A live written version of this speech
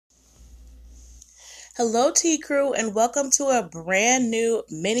Hello, Tea Crew, and welcome to a brand new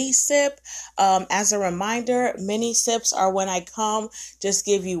mini sip. As a reminder, mini sips are when I come, just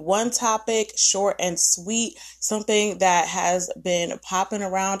give you one topic, short and sweet, something that has been popping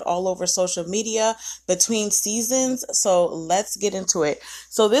around all over social media between seasons. So let's get into it.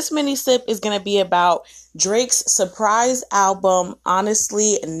 So this mini sip is going to be about Drake's surprise album,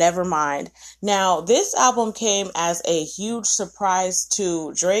 Honestly, Nevermind. Now, this album came as a huge surprise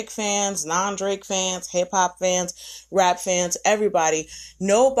to Drake fans, non-Drake fans, hip-hop fans, rap fans, everybody.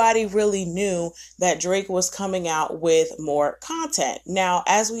 Nobody really knew that Drake was coming out with more content. Now,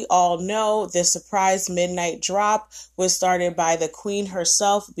 as we all know, the surprise midnight drop was started by the queen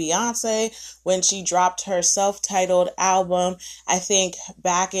herself, Beyonce, when she dropped her self-titled album, I think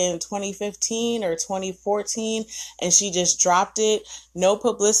back in 2015 or 2014, and she just dropped it. No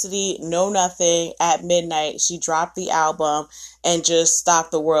publicity, no nothing. At midnight, she dropped the album and just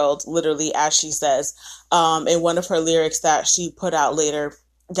stopped the world, literally, as she says, in one of her lyrics that she put out later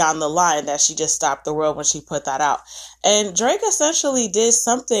down the line, that she just stopped the world when she put that out. And Drake essentially did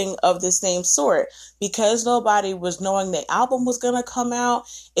something of the same sort. Because nobody was knowing the album was going to come out,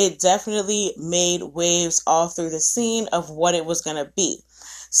 it definitely made waves all through the scene of what it was going to be.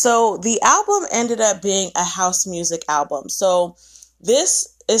 So the album ended up being a house music album. So this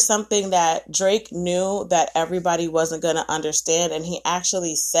is something that Drake knew that everybody wasn't going to understand, and he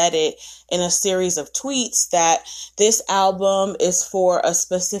actually said it in a series of tweets that this album is for a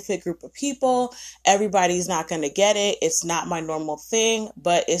specific group of people. Everybody's not going to get it. It's not my normal thing,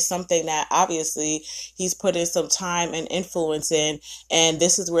 but it's something that obviously he's put in some time and influence in, and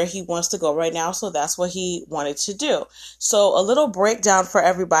this is where he wants to go right now, so that's what he wanted to do. So a little breakdown for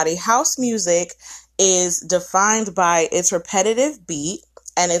everybody. House music is defined by its repetitive beat,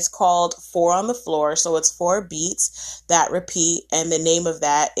 and it's called 4 on the floor. So it's 4 beats that repeat, and the name of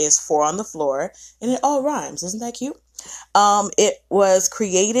that is 4 on the floor, and it all rhymes. Isn't that cute? It was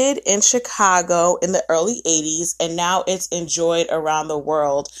created in Chicago in the early 80s, and now it's enjoyed around the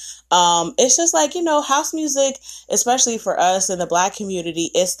world. It's just like, house music, especially for us in the Black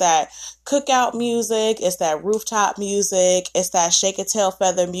community, it's that cookout music, it's that rooftop music, it's that shake a tail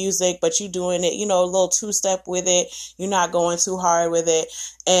feather music, but you doing it, a little two-step with it. You're not going too hard with it.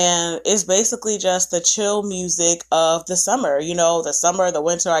 And it's basically just the chill music of the summer, the summer, the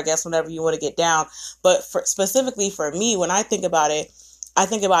winter, I guess, whenever you want to get down. But specifically for me, when I think about it, I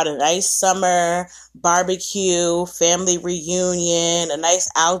think about a nice summer barbecue, family reunion, a nice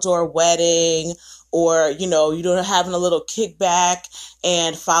outdoor wedding, or, you're having a little kickback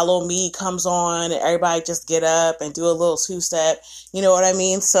and Follow Me comes on and everybody just get up and do a little two-step. You know what I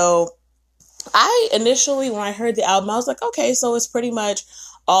mean? So I initially, when I heard the album, I was like, okay, so it's pretty much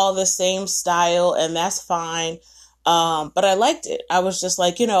all the same style, and that's fine. But I liked it. I was just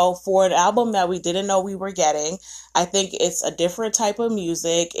like, for an album that we didn't know we were getting, I think it's a different type of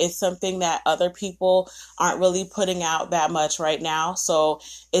music. It's something that other people aren't really putting out that much right now. So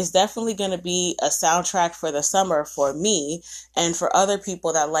it's definitely going to be a soundtrack for the summer for me, and for other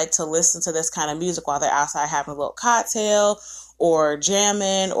people that like to listen to this kind of music while they're outside having a little cocktail or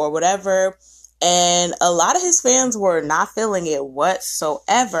jamming or whatever. And a lot of his fans were not feeling it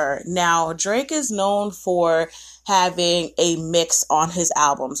whatsoever. Now, Drake is known for having a mix on his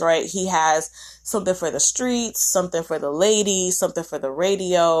albums, right? He has something for the streets, something for the ladies, something for the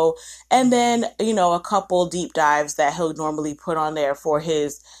radio, and then, a couple deep dives that he'll normally put on there for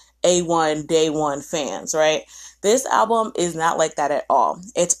his A1 Day One fans, right? This album is not like that at all.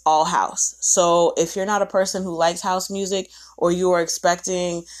 It's all house. So if you're not a person who likes house music, or you are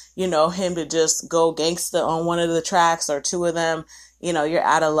expecting, him to just go gangsta on one of the tracks or two of them, you're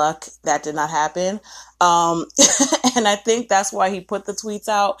out of luck. That did not happen. And I think that's why he put the tweets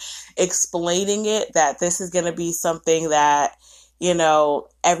out explaining it, that this is going to be something that,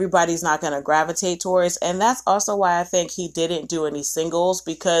 everybody's not going to gravitate towards. And that's also why I think he didn't do any singles,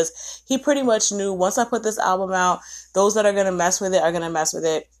 because he pretty much knew, once I put this album out, those that are going to mess with it are going to mess with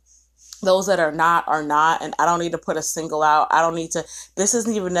it. Those that are not, and I don't need to put a single out. This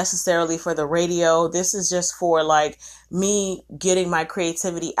isn't even necessarily for the radio. This is just for like me getting my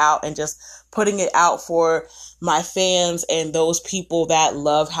creativity out and just putting it out for my fans and those people that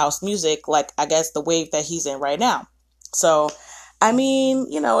love house music, like I guess the wave that he's in right now. So, I mean,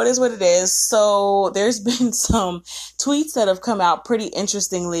 it is what it is. So there's been some tweets that have come out pretty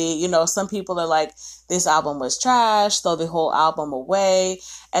interestingly. Some people are like, this album was trash, throw the whole album away.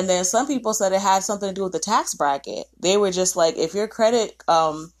 And then some people said it had something to do with the tax bracket. They were just like, if your credit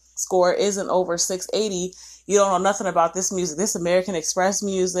score isn't over 680, you don't know nothing about this music. This American Express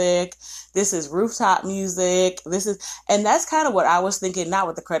music. This is rooftop music. And that's kind of what I was thinking, not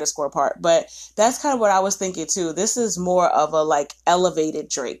with the credit score part, but that's kind of what I was thinking too. This is more of a like elevated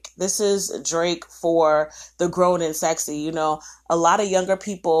Drake. This is Drake for the grown and sexy. You know, a lot of younger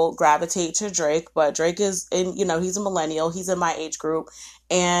people gravitate to Drake, but Drake is he's a millennial. He's in my age group.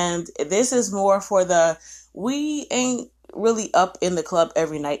 And this is more for we ain't really up in the club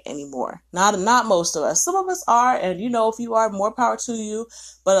every night anymore. Not most of us. Some of us are, and if you are, more power to you.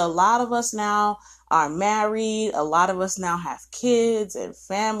 But a lot of us now are married. A lot of us now have kids and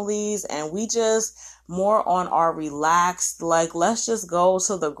families, and we just more on our relaxed, like, let's just go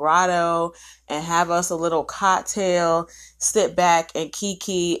to the grotto and have us a little cocktail, sit back and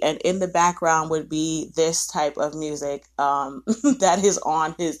kiki, and in the background would be this type of music that is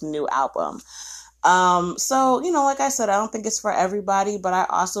on his new album. So, like I said, I don't think it's for everybody, but I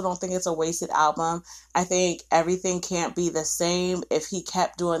also don't think it's a wasted album. I think everything can't be the same. If he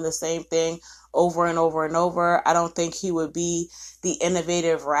kept doing the same thing over and over and over, I don't think he would be the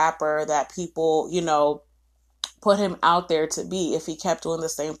innovative rapper that people, put him out there to be if he kept doing the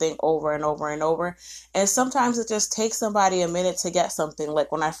same thing over and over and over. And sometimes it just takes somebody a minute to get something.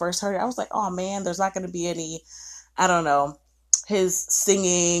 Like when I first heard it, I was like, oh man, there's not going to be any, I don't know, his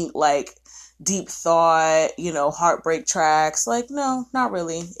singing, like, deep thought, heartbreak tracks. Like, no, not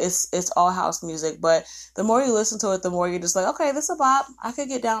really. It's all house music. But the more you listen to it, the more you're just like, okay, this is a bop. I could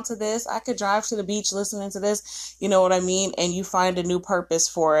get down to this. I could drive to the beach listening to this. You know what I mean? And you find a new purpose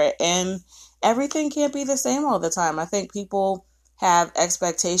for it. And everything can't be the same all the time. I think people have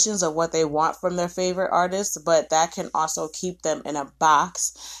expectations of what they want from their favorite artists, but that can also keep them in a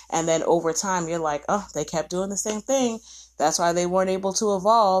box. And then over time, you're like, oh, they kept doing the same thing. That's why they weren't able to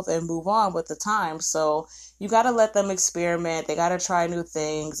evolve and move on with the time. So you got to let them experiment. They got to try new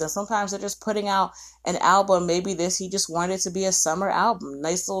things. And sometimes they're just putting out an album. Maybe he just wanted to be a summer album.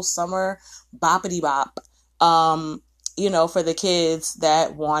 Nice little summer boppity bop, for the kids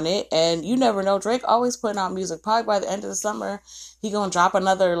that want it. And you never know. Drake always putting out music. Probably by the end of the summer, he going to drop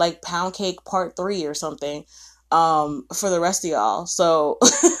another like Pound Cake Part 3 or something for the rest of y'all. So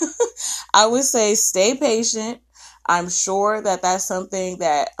I would say stay patient. I'm sure that that's something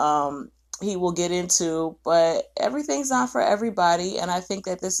that he will get into, but everything's not for everybody. And I think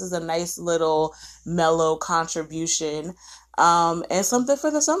that this is a nice little mellow contribution and something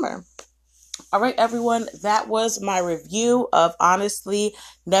for the summer. All right, everyone, that was my review of Honestly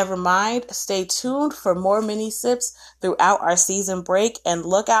Nevermind. Stay tuned for more mini sips throughout our season break and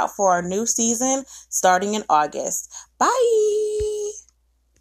look out for our new season starting in August. Bye.